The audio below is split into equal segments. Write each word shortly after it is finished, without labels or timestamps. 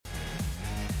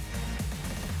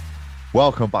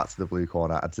Welcome back to the Blue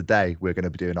Corner, and today we're going to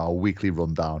be doing our weekly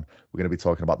rundown. We're going to be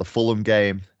talking about the Fulham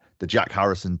game, the Jack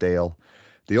Harrison deal,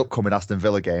 the upcoming Aston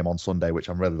Villa game on Sunday, which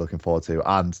I'm really looking forward to,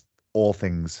 and all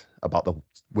things about the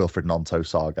Wilfred Gnonto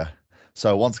saga.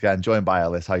 So once again, joined by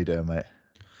Ellis. How you doing, mate?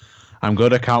 I'm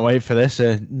good. I can't wait for this.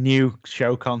 A new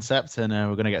show concept, and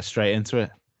we're going to get straight into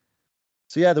it.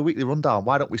 So yeah, the weekly rundown.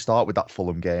 Why don't we start with that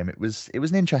Fulham game? It was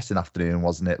an interesting afternoon,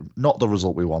 wasn't it? Not the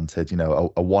result we wanted, a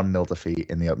 1-0 defeat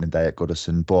in the opening day at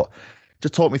Goodison, but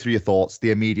just talk me through your thoughts,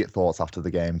 the immediate thoughts after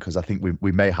the game, because I think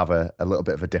we may have a little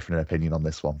bit of a different opinion on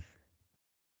this one.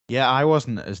 Yeah, I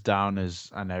wasn't as down as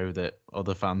I know that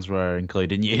other fans were,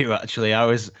 including you. Actually, I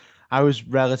was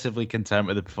relatively content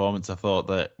with the performance. I thought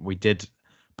that we did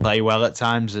play well at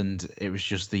times, and it was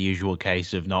just the usual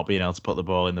case of not being able to put the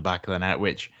ball in the back of the net,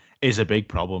 which is a big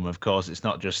problem. Of course, it's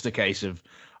not just a case of,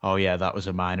 oh yeah, that was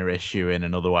a minor issue in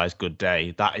an otherwise good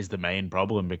day. That is the main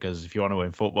problem because if you want to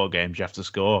win football games, you have to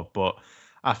score. But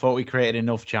I thought we created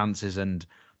enough chances, and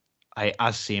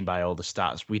as seen by all the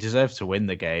stats, we deserved to win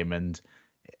the game. And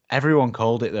everyone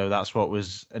called it though. That's what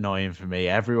was annoying for me.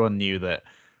 Everyone knew that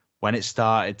when it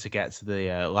started to get to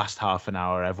the last half an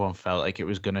hour, everyone felt like it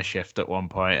was going to shift at one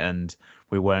point, and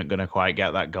we weren't going to quite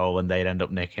get that goal, and they'd end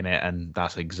up nicking it, and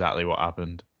that's exactly what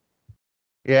happened.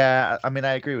 Yeah, I mean,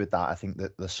 I agree with that. I think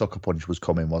that the sucker punch was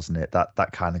coming, wasn't it?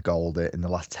 That kind of goal that in the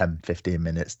last 10, 15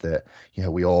 minutes that,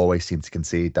 we always seem to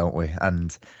concede, don't we?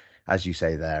 And as you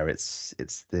say there, it's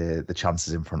the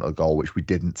chances in front of the goal which we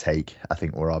didn't take, I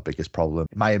think were our biggest problem.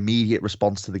 My immediate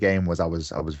response to the game was I was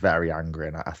very angry,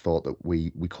 and I thought that we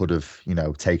could have,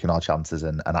 taken our chances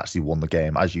and actually won the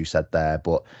game, as you said there.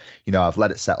 But, I've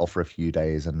let it settle for a few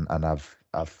days, and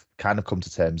I've kind of come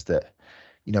to terms that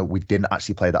we didn't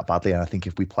actually play that badly. And I think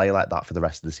if we play like that for the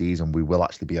rest of the season, we will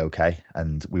actually be okay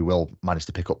and we will manage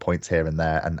to pick up points here and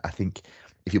there. And I think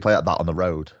if you play like that on the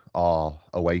road, our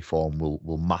away form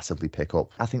will massively pick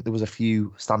up. I think there was a few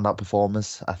standout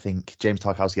performers. I think James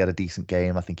Tarkowski had a decent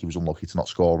game. I think he was unlucky to not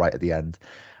score right at the end.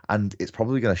 And it's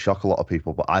probably going to shock a lot of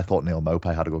people, but I thought Neil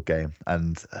Maupay had a good game.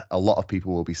 And a lot of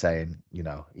people will be saying,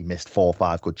 he missed 4 or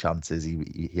 5 good chances.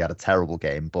 He had a terrible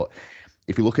game. But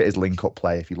if you look at his link-up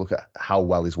play, if you look at how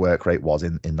well his work rate was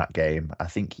in that game, I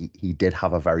think he did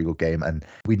have a very good game. And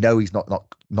we know he's not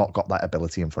got that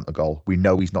ability in front of goal. We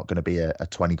know he's not going to be a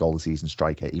 20-goal a season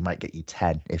striker. He might get you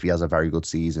 10 if he has a very good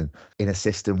season. In a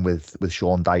system with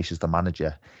Sean Dyche as the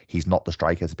manager, he's not the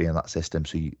striker to be in that system.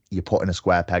 So you're putting a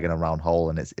square peg in a round hole,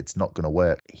 and it's not going to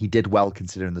work. He did well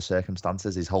considering the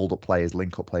circumstances. His hold-up play, his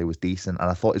link-up play was decent. And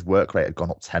I thought his work rate had gone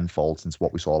up tenfold since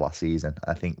what we saw last season.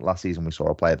 I think last season we saw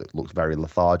a player that looked very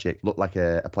lethargic, looked like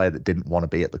a player that didn't want to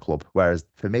be at the club. Whereas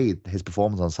for me, his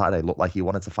performance on Saturday looked like he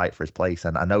wanted to fight for his place.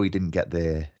 And I know he didn't get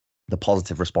the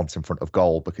positive response in front of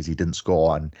goal because he didn't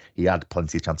score and he had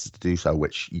plenty of chances to do so,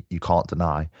 which you can't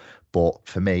deny. But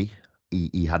for me,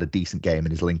 he had a decent game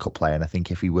in his link-up play. And I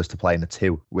think if he was to play in a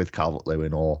two with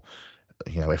Calvert-Lewin or,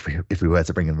 if we were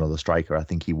to bring in another striker, I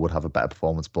think he would have a better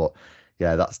performance. But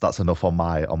yeah, that's enough on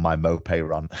my Mopay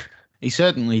rant. He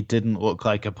certainly didn't look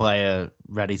like a player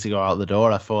ready to go out the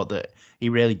door. I thought that he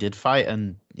really did fight,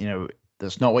 and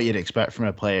that's not what you'd expect from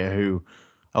a player who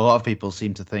a lot of people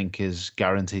seem to think is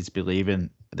guaranteed to be leaving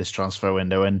this transfer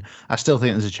window. And I still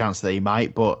think there's a chance that he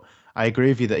might, but I agree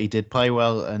with you that he did play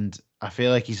well, and I feel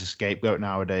like he's a scapegoat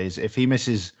nowadays. If he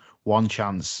misses one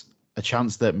chance, a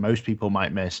chance that most people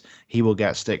might miss, he will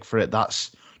get stick for it.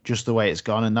 That's just the way it's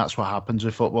gone, and that's what happens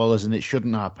with footballers, and it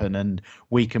shouldn't happen. And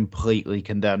we completely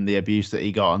condemn the abuse that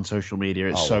he got on social media.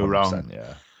 It's Oh, so wrong. 100%,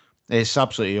 yeah. It's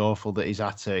absolutely awful that he's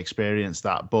had to experience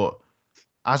that. But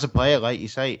as a player, like you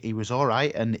say, he was all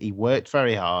right and he worked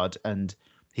very hard and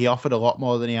he offered a lot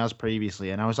more than he has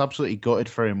previously. And I was absolutely gutted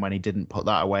for him when he didn't put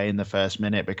that away in the first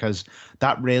minute because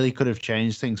that really could have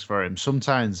changed things for him.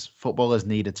 Sometimes footballers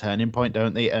need a turning point,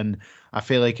 don't they? And I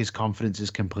feel like his confidence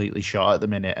is completely shot at the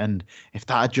minute. And if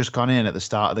that had just gone in at the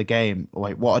start of the game,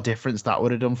 like what a difference that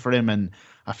would have done for him. And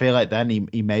I feel like then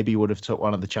he maybe would have took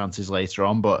one of the chances later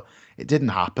on, but it didn't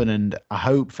happen. And I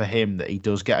hope for him that he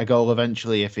does get a goal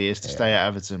eventually if he is to stay Yeah. at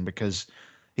Everton because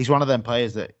he's one of them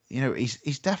players that,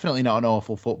 he's definitely not an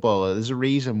awful footballer. There's a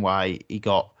reason why he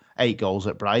got 8 goals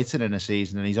at Brighton in a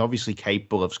season, and he's obviously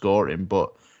capable of scoring.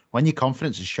 But when your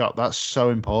confidence is shot, that's so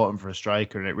important for a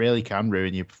striker, and it really can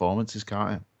ruin your performances,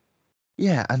 can't it?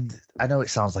 Yeah, and I know it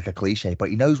sounds like a cliche, but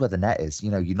he knows where the net is.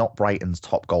 You're not Brighton's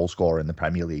top goal scorer in the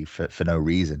Premier League for no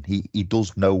reason. He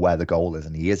does know where the goal is,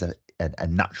 and he is a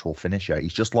natural finisher.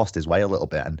 He's just lost his way a little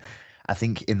bit, and I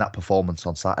think in that performance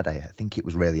on Saturday, I think it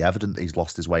was really evident that he's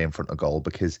lost his way in front of goal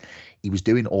because he was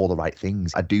doing all the right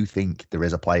things. I do think there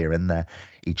is a player in there.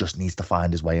 He just needs to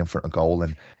find his way in front of goal,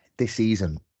 and this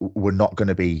season we're not going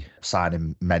to be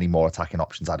signing many more attacking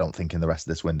options. I don't think in the rest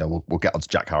of this window. We'll get onto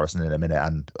Jack Harrison in a minute,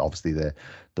 and obviously the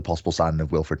possible signing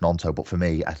of Wilfred Gnonto. But for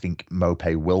me, I think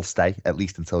Mopé will stay at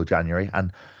least until January.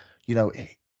 And you know,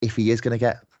 if he is going to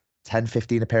get 10,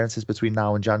 15 appearances between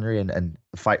now and January and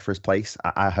fight for his place,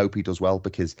 I hope he does well,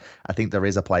 because I think there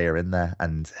is a player in there,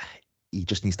 and he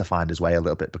just needs to find his way a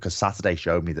little bit, because Saturday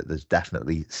showed me that there's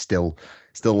definitely still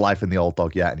life in the old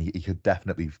dog yet, and he could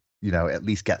definitely, at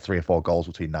least get 3 or 4 goals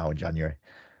between now and January.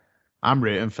 I'm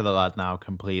rooting for the lad now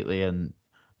completely, and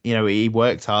he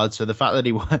worked hard. So the fact that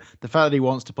the fact that he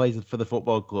wants to play for the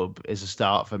football club is a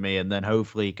start for me, and then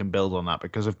hopefully he can build on that,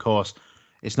 because of course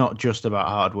it's not just about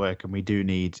hard work, and we do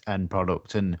need end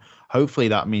product, and hopefully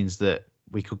that means that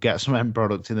we could get some end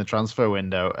product in the transfer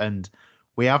window. And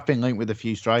we have been linked with a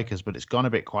few strikers, but it's gone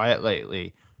a bit quiet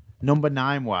lately. Number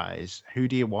 9 wise, who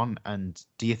do you want, and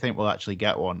do you think we'll actually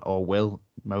get one, or will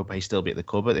Mopé still be at the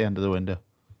club at the end of the window?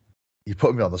 You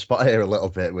put me on the spot here a little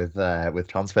bit with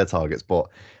transfer targets, but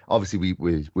obviously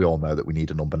we all know that we need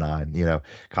a number 9.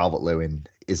 Calvert-Lewin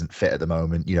isn't fit at the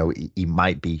moment. He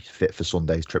might be fit for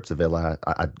Sunday's trip to Villa.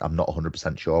 I'm not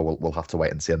 100% sure. We'll have to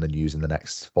wait and see on the news in the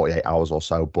next 48 hours or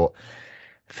so. But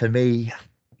for me,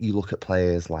 you look at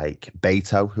players like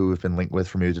Beto, who have been linked with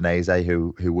from Udinese,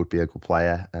 who would be a good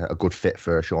player, a good fit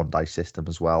for a Sean Dyche system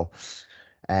as well.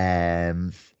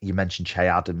 You mentioned Che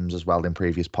Adams as well in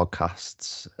previous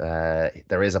podcasts.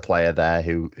 There is a player there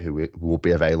who will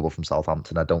be available from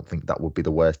Southampton. I don't think that would be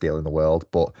the worst deal in the world,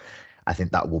 but I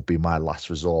think that would be my last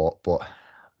resort. But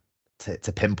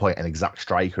to pinpoint an exact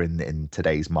striker in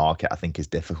today's market, I think is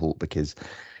difficult, because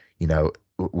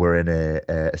we're in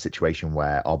a situation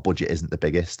where our budget isn't the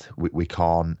biggest. We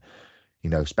can't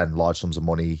spend large sums of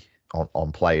money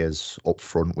on players up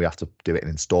front. We have to do it in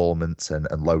installments and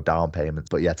low down payments.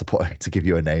 But yeah, to give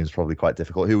you a name is probably quite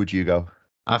difficult. Who would you go?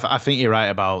 I think you're right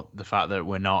about the fact that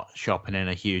we're not shopping in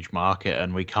a huge market,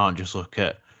 and we can't just look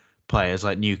at players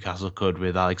like Newcastle could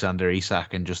with Alexander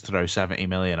Isak and just throw 70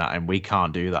 million at him. We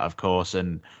can't do that, of course.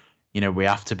 And we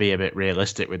have to be a bit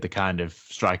realistic with the kind of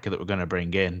striker that we're going to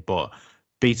bring in. But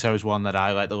Beto is one that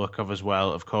I like the look of as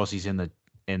well. Of course, he's in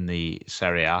the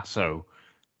Serie A, so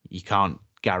you can't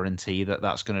guarantee that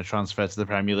that's going to transfer to the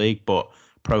Premier League, but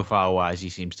profile wise, he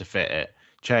seems to fit it.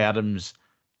 Che Adams,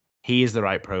 he is the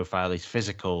right profile. He's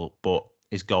physical, but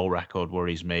his goal record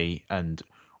worries me, and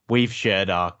we've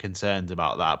shared our concerns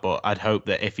about that. But I'd hope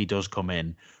that if he does come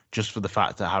in, just for the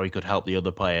fact that how he could help the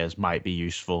other players might be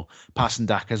useful.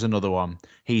 Passendaka's another one.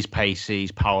 He's pacey,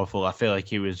 he's powerful. I feel like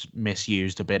he was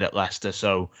misused a bit at Leicester,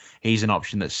 so he's an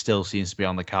option that still seems to be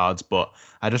on the cards. But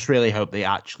I just really hope they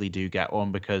actually do get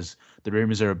one, because the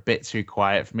rumours are a bit too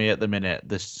quiet for me at the minute.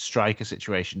 The striker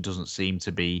situation doesn't seem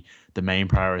to be the main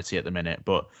priority at the minute,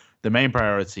 but the main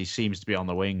priority seems to be on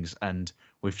the wings, and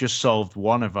we've just solved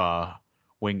one of our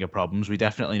winger problems. We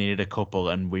definitely needed a couple,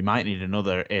 and we might need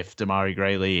another if Damari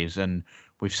Gray leaves. And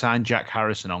we've signed Jack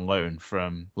Harrison on loan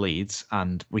from Leeds,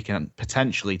 and we can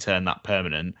potentially turn that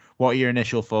permanent. What are your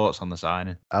initial thoughts on the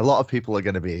signing? A lot of people are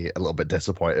going to be a little bit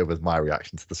disappointed with my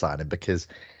reaction to the signing, because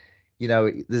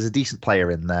there's a decent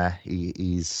player in there.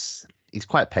 He's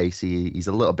quite pacey. He's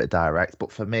a little bit direct,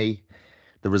 but for me,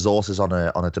 the resources on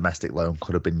a domestic loan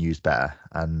could have been used better.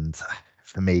 And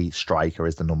for me, striker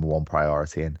is the number 1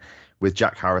 priority. And with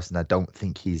Jack Harrison, I don't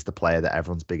think he's the player that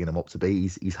everyone's bigging him up to be.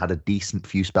 He's had a decent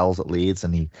few spells at Leeds,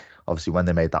 and he obviously, when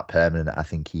they made that permanent, I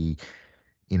think he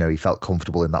felt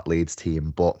comfortable in that Leeds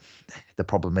team. But the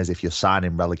problem is, if you're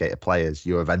signing relegated players,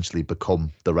 you eventually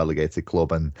become the relegated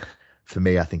club. And for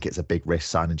me, I think it's a big risk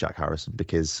signing Jack Harrison,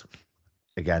 because,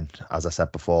 again, as I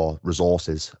said before,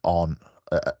 resources aren't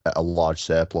a large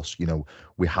surplus.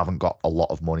 We haven't got a lot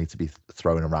of money to be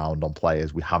thrown around on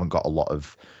players. We haven't got a lot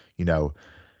of,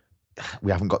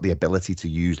 we haven't got the ability to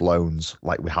use loans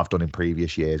like we have done in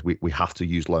previous years. We have to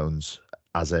use loans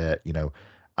as a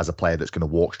player that's going to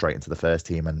walk straight into the first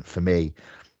team. And for me,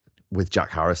 with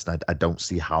Jack Harrison, I don't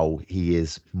see how he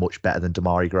is much better than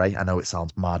Damari Gray. I know it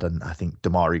sounds mad, and I think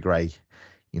Damari Gray,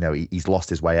 he's lost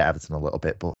his way at Everton a little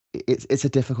bit, but it's a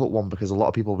difficult one, because a lot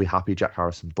of people will be happy Jack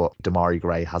Harrison, but Damari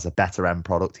Gray has a better end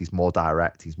product. He's more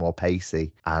direct, he's more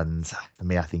pacey, and for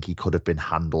me, I think he could have been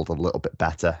handled a little bit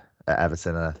better at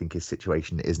Everton, and I think his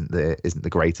situation isn't the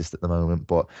greatest at the moment.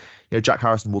 But Jack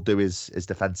Harrison will do his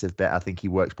defensive bit. I think he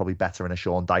works probably better in a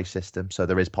Sean Dyche system, so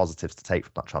there is positives to take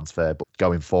from that transfer. But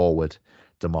going forward,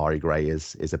 Damari Gray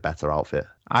is a better outfit.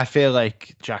 I feel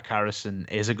like Jack Harrison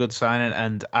is a good signing,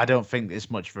 and I don't think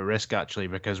it's much of a risk, actually,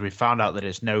 because we found out that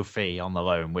it's no fee on the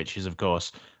loan, which is, of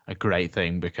course, a great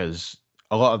thing, because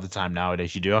a lot of the time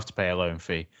nowadays you do have to pay a loan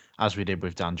fee, as we did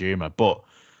with Danjuma. But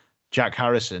Jack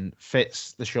Harrison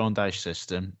fits the Sean Dyche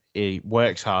system. He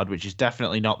works hard, which is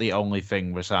definitely not the only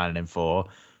thing we're signing him for.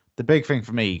 The big thing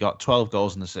for me, he got 12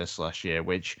 goals and assists last year,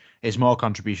 which is more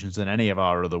contributions than any of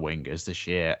our other wingers this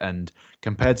year. And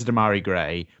compared to Damari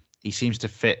Gray, he seems to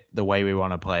fit the way we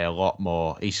want to play a lot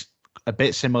more. He's a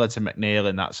bit similar to McNeil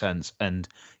in that sense, and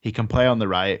he can play on the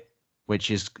right,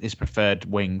 which is his preferred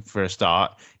wing for a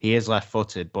start. He is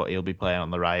left-footed, but he'll be playing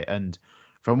on the right. And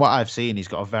from what I've seen, he's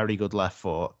got a very good left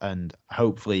foot, and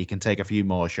hopefully he can take a few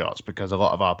more shots because a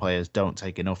lot of our players don't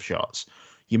take enough shots.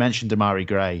 You mentioned Damari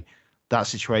Gray. That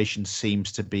situation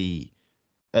seems to be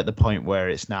at the point where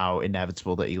it's now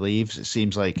inevitable that he leaves. It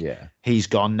seems like Yeah. he's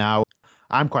gone now.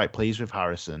 I'm quite pleased with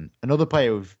Harrison. Another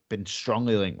player we've been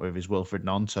strongly linked with is Wilfred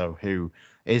Gnonto, who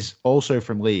is also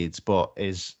from Leeds, but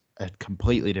is a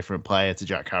completely different player to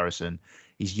Jack Harrison.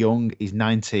 He's young, he's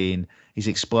 19, he's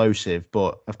explosive,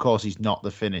 but of course he's not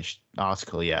the finished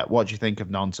article yet. What do you think of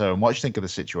Gnonto and what do you think of the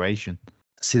situation?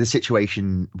 See, the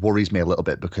situation worries me a little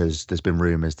bit because there's been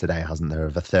rumours today, hasn't there,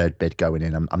 of a third bid going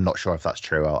in. I'm not sure if that's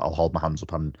true. I'll hold my hands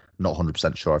up. I'm not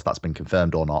 100% sure if that's been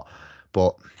confirmed or not.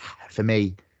 But for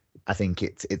me, I think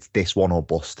it's this one or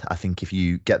bust. I think if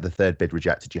you get the third bid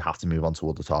rejected, you have to move on to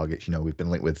other targets. You know, we've been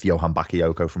linked with Johan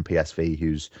Bakayoko from PSV,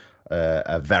 who's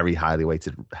a very highly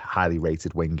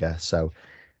rated winger. So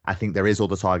I think there is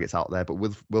other targets out there, but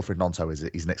with Wilfred Gnonto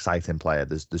he's an exciting player.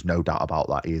 There's no doubt about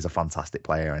that. He is a fantastic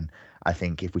player, and I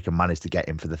think if we can manage to get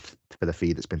him for the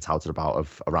fee that's been touted about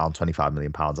of around £25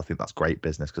 million, I think that's great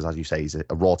business. Because as you say, he's a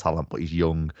raw talent, but he's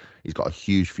young. He's got a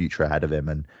huge future ahead of him,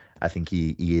 and I think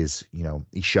he is. You know,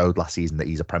 he showed last season that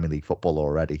he's a Premier League footballer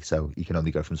already, so he can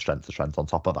only go from strength to strength on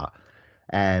top of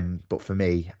that. But for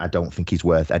me, I don't think he's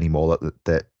worth any more than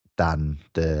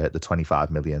the 25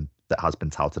 million that has been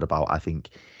touted about. I think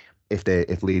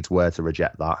if Leeds were to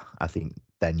reject that, I think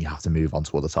then you have to move on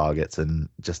to other targets and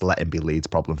just let him be Leeds'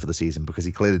 problem for the season because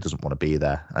he clearly doesn't want to be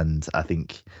there. And I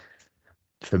think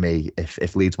for me,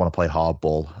 if Leeds want to play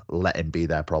hardball, let him be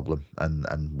their problem,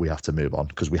 and we have to move on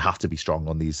because we have to be strong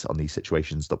on these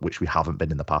situations that which we haven't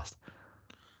been in the past.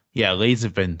 Yeah, Leeds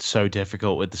have been so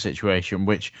difficult with the situation,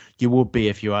 which you would be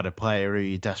if you had a player who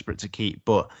you're desperate to keep.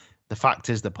 But the fact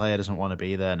is, the player doesn't want to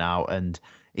be there now, and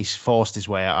he's forced his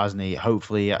way out, hasn't he?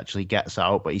 Hopefully, he actually gets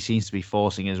out, but he seems to be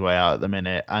forcing his way out at the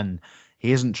minute, and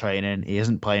he isn't training, he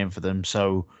isn't playing for them,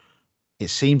 so it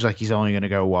seems like he's only going to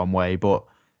go one way. But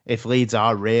if Leeds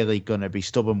are really going to be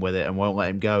stubborn with it and won't let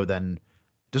him go, then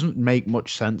it doesn't make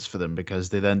much sense for them because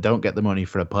they then don't get the money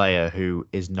for a player who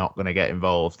is not going to get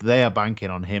involved. They are banking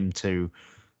on him to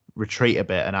retreat a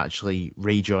bit and actually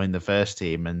rejoin the first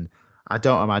team. And I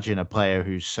don't imagine a player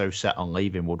who's so set on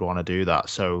leaving would want to do that.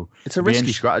 So It's a be risky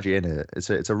interesting. strategy, isn't it?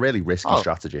 It's a really risky Oh,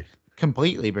 strategy.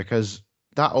 completely, because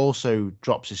that also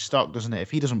drops his stock, doesn't it?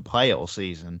 If he doesn't play all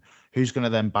season, who's going to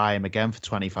then buy him again for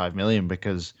 25 million?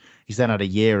 Because he's then had a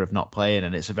year of not playing,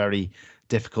 and it's a very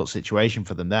difficult situation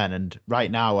for them then. And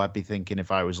right now, I'd be thinking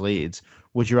if I was Leeds,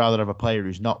 would you rather have a player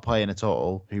who's not playing at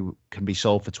all, who can be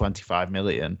sold for 25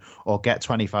 million, or get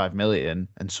 25 million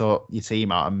and sort your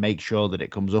team out and make sure that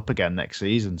it comes up again next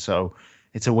season? So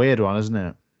it's a weird one, isn't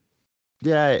it?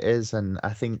 Yeah, it is, and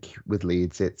I think with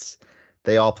Leeds,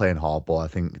 they are playing hardball. I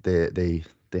think they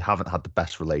haven't had the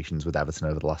best relations with Everton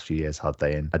over the last few years, had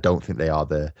they? And I don't think they are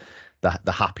the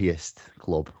happiest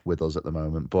club with us at the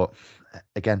moment. But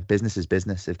again, business is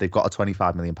business. If they've got a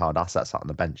 £25 million asset sat on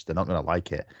the bench, they're not going to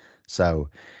like it. So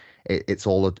it's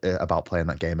all about playing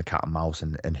that game of cat and mouse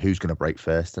and who's going to break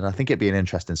first. And I think it'd be an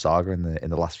interesting saga in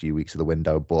the last few weeks of the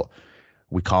window. But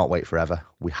we can't wait forever.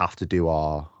 We have to do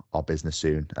our business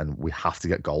soon, and we have to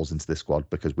get goals into this squad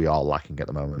because we are lacking at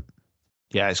the moment.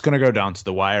 Yeah, it's going to go down to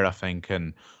the wire, I think.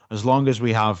 And as long as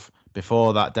we have,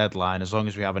 before that deadline, as long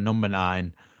as we have a number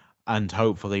nine and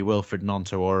hopefully Wilfred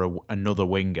Gnonto or another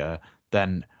winger,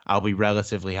 then I'll be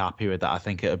relatively happy with that. I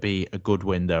think it'll be a good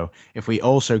window. If we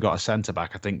also got a centre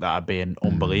back, I think that'd be an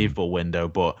Mm. unbelievable window.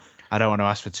 But I don't want to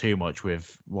ask for too much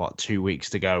with, 2 weeks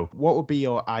to go. What would be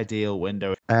your ideal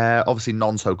window? Obviously,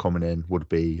 Nonso coming in would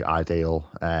be ideal.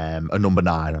 A number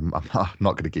nine, I'm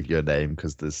not going to give you a name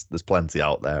because there's plenty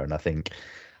out there, and I think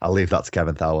I'll leave that to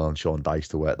Kevin Thowell and Sean Dyche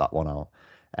to work that one out.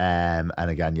 And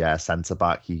again, yeah, centre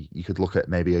back. You could look at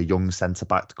maybe a young centre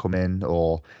back to come in,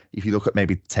 or if you look at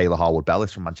maybe Taylor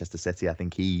Harwood-Bellis from Manchester City, I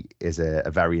think he is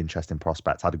a very interesting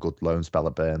prospect. Had a good loan spell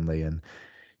at Burnley, and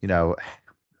you know,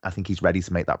 I think he's ready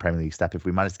to make that Premier League step. If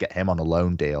we manage to get him on a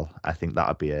loan deal, I think that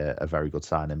would be a very good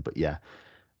signing. But yeah,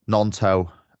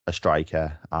 Nonto, a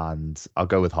striker, and I'll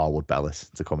go with Harwood-Bellis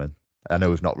to come in. I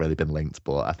know we've not really been linked,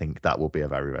 but I think that will be a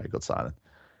very, very good signing.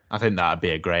 I think that'd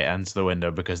be a great end to the window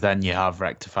because then you have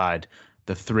rectified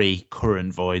the three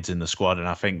current voids in the squad, and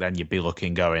I think then you'd be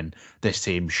looking, going, this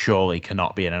team surely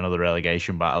cannot be in another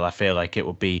relegation battle. I feel like it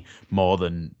would be more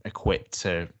than equipped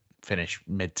to finish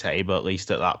mid-table at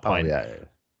least at that Oh point. yeah, yeah.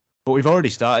 But we've already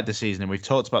started the season and we've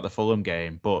talked about the Fulham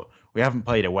game, but we haven't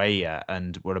played away yet.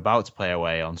 And we're about to play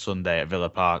away on Sunday at Villa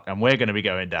Park. And we're going to be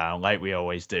going down like we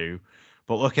always do.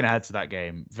 But looking ahead to that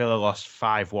game, Villa lost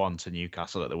 5-1 to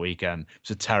Newcastle at the weekend.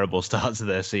 It's a terrible start to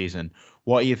their season.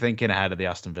 What are you thinking ahead of the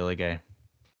Aston Villa game?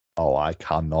 Oh, I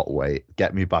cannot wait.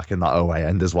 Get me back in that away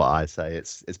end is what I say.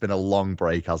 It's been a long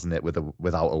break, hasn't it,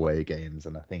 without away games,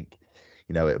 and I think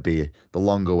it'll be the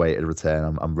long awaited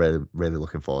return. I'm really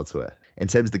looking forward to it. In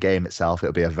terms of the game itself,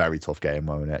 it'll be a very tough game,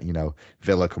 won't it?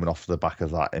 Villa coming off the back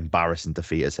of that embarrassing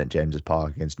defeat at St James's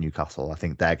Park against Newcastle. I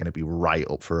think they're going to be right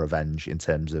up for revenge in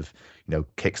terms of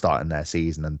kickstarting their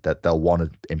season, and that they'll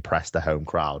want to impress the home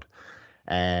crowd.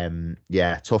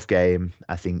 Yeah, tough game.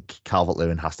 I think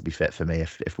Calvert-Lewin has to be fit for me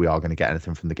if we are going to get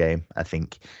anything from the game. I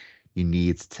think you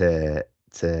need to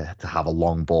have a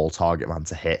long ball target man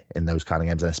to hit in those kind of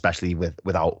games, and especially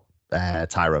without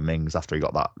Tyrone Mings after he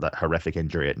got that horrific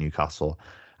injury at Newcastle.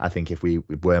 I think if we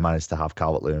were managed to have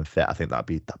Calvert-Lewin fit, I think that'd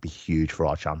be huge for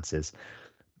our chances.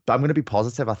 But I'm going to be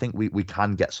positive. I think we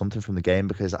can get something from the game,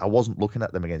 because I wasn't looking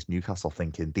at them against Newcastle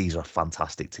thinking these are a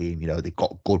fantastic team. They've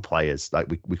got good players. Like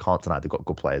we can't deny they've got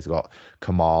good players. They've got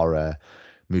Kamara,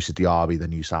 Musa Diaby, the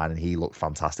new signing. He looked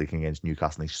fantastic against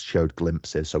Newcastle, and he showed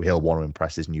glimpses. So he'll want to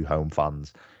impress his new home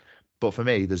fans. But for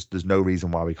me, there's no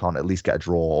reason why we can't at least get a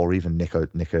draw or even nick a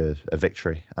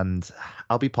victory. And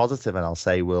I'll be positive and I'll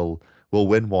say we'll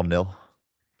win 1-0.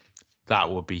 That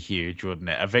would be huge, wouldn't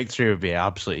it? A victory would be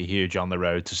absolutely huge on the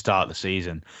road to start the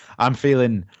season. I'm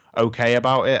feeling okay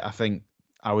about it. I think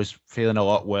I was feeling a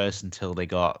lot worse until they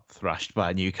got thrashed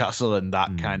by Newcastle, and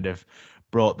that kind of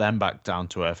brought them back down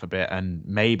to earth a bit, and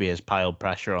maybe has piled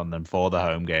pressure on them for the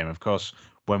home game. Of course,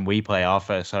 when we play our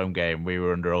first home game, we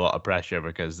were under a lot of pressure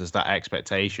because there's that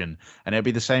expectation, and it'll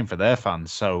be the same for their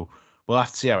fans. So we'll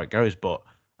have to see how it goes. But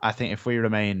I think if we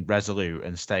remain resolute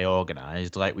and stay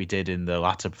organised like we did in the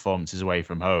latter performances away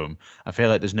from home, I feel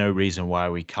like there's no reason why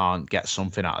we can't get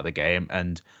something out of the game.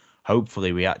 And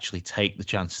hopefully we actually take the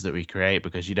chances that we create,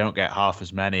 because you don't get half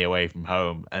as many away from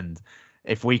home. And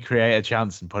if we create a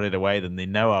chance and put it away, then they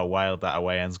know how wild that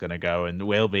away end's going to go, and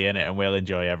we'll be in it and we'll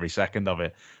enjoy every second of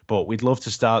it. But we'd love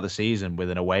to start the season with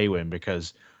an away win,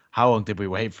 because how long did we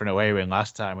wait for an away win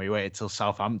last time? We waited till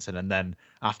Southampton, and then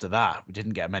after that, we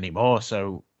didn't get many more.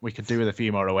 So we could do with a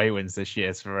few more away wins this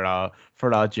year for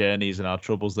our journeys and our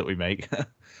troubles that we make.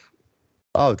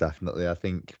 Oh, definitely. I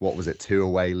think, what was it, 2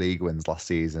 away league wins last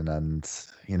season, and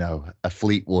a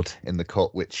Fleetwood in the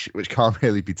cup, which can't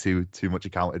really be too much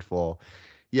accounted for.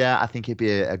 Yeah, I think it'd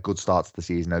be a good start to the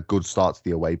season, a good start to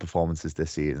the away performances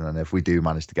this season, and if we do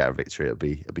manage to get a victory, it'd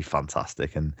be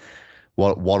fantastic. And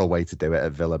what a way to do it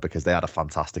at Villa, because they had a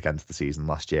fantastic end to the season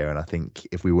last year, and I think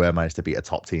if we were managed to beat a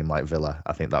top team like Villa,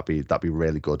 I think that'd be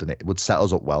really good, and it would set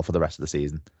us up well for the rest of the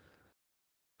season.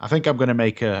 I think I'm going to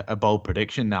make a bold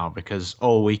prediction now, because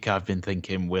all week I've been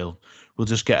thinking we'll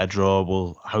just get a draw.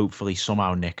 We'll hopefully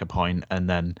somehow nick a point, and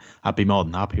then I'd be more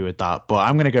than happy with that. But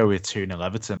I'm going to go with 2-0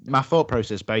 Everton. My thought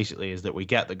process basically is that we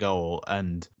get the goal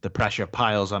and the pressure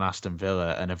piles on Aston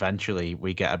Villa, and eventually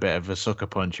we get a bit of a sucker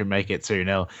punch and make it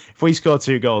 2-0. If we score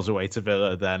 2 goals away to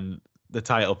Villa, then the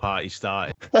title party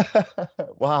started.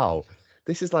 Wow.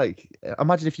 This is like,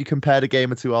 imagine if you compared a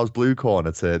game of 2 hours blue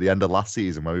corner to the end of last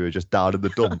season where we were just down in the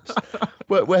dumps.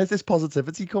 Where's this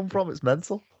positivity come from? It's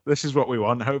mental. This is what we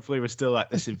want. Hopefully we're still like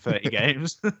this in 30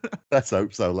 games. Let's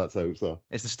hope so. Let's hope so.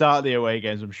 It's the start of the away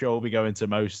games. I'm sure we'll be going to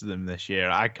most of them this year.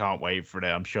 I can't wait for it.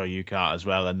 I'm sure you can't as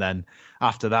well. And then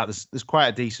after that, there's quite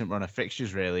a decent run of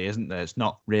fixtures, really, isn't there? It's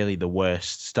not really the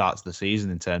worst start to the season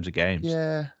in terms of games.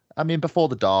 Yeah. I mean, before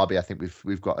the derby, I think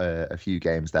we've got a few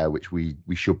games there which we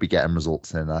should be getting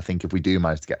results in. I think if we do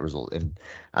manage to get a result in,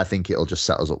 I think it'll just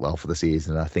set us up well for the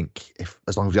season. And I think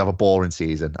as long as we have a boring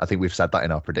season, I think we've said that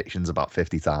in our predictions about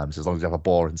 50 times. As long as we have a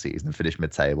boring season and finish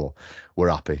mid-table, we're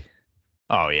happy.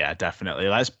 Oh yeah, definitely.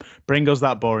 Let's bring us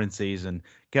that boring season,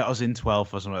 get us in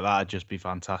 12th or something like that. That'd just be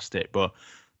fantastic. But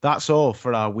that's all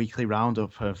for our weekly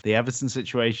roundup of the Everton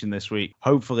situation this week.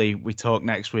 Hopefully, we talk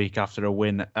next week after a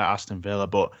win at Aston Villa.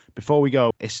 But before we go,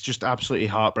 it's just absolutely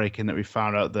heartbreaking that we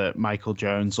found out that Michael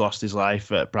Jones lost his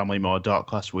life at Bramley Moor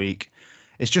Dock last week.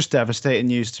 It's just devastating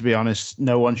news, to be honest.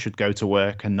 No one should go to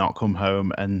work and not come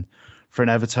home. And for an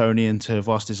Evertonian to have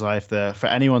lost his life there, for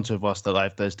anyone to have lost their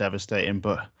life there, is devastating.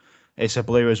 But it's a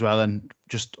blue as well. And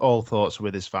just all thoughts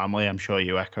with his family. I'm sure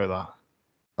you echo that.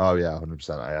 Oh yeah,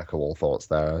 100%. I echo all thoughts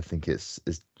there. I think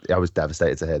I was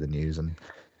devastated to hear the news, and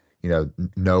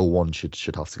no one should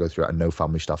have to go through it, and no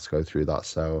family should have to go through that.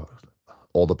 So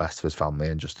all the best to his family,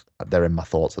 and just they're in my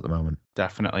thoughts at the moment.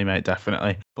 Definitely, mate,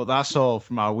 definitely. But that's all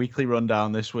from our weekly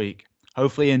rundown this week.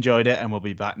 Hopefully you enjoyed it, and we'll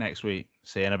be back next week.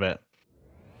 See you in a bit.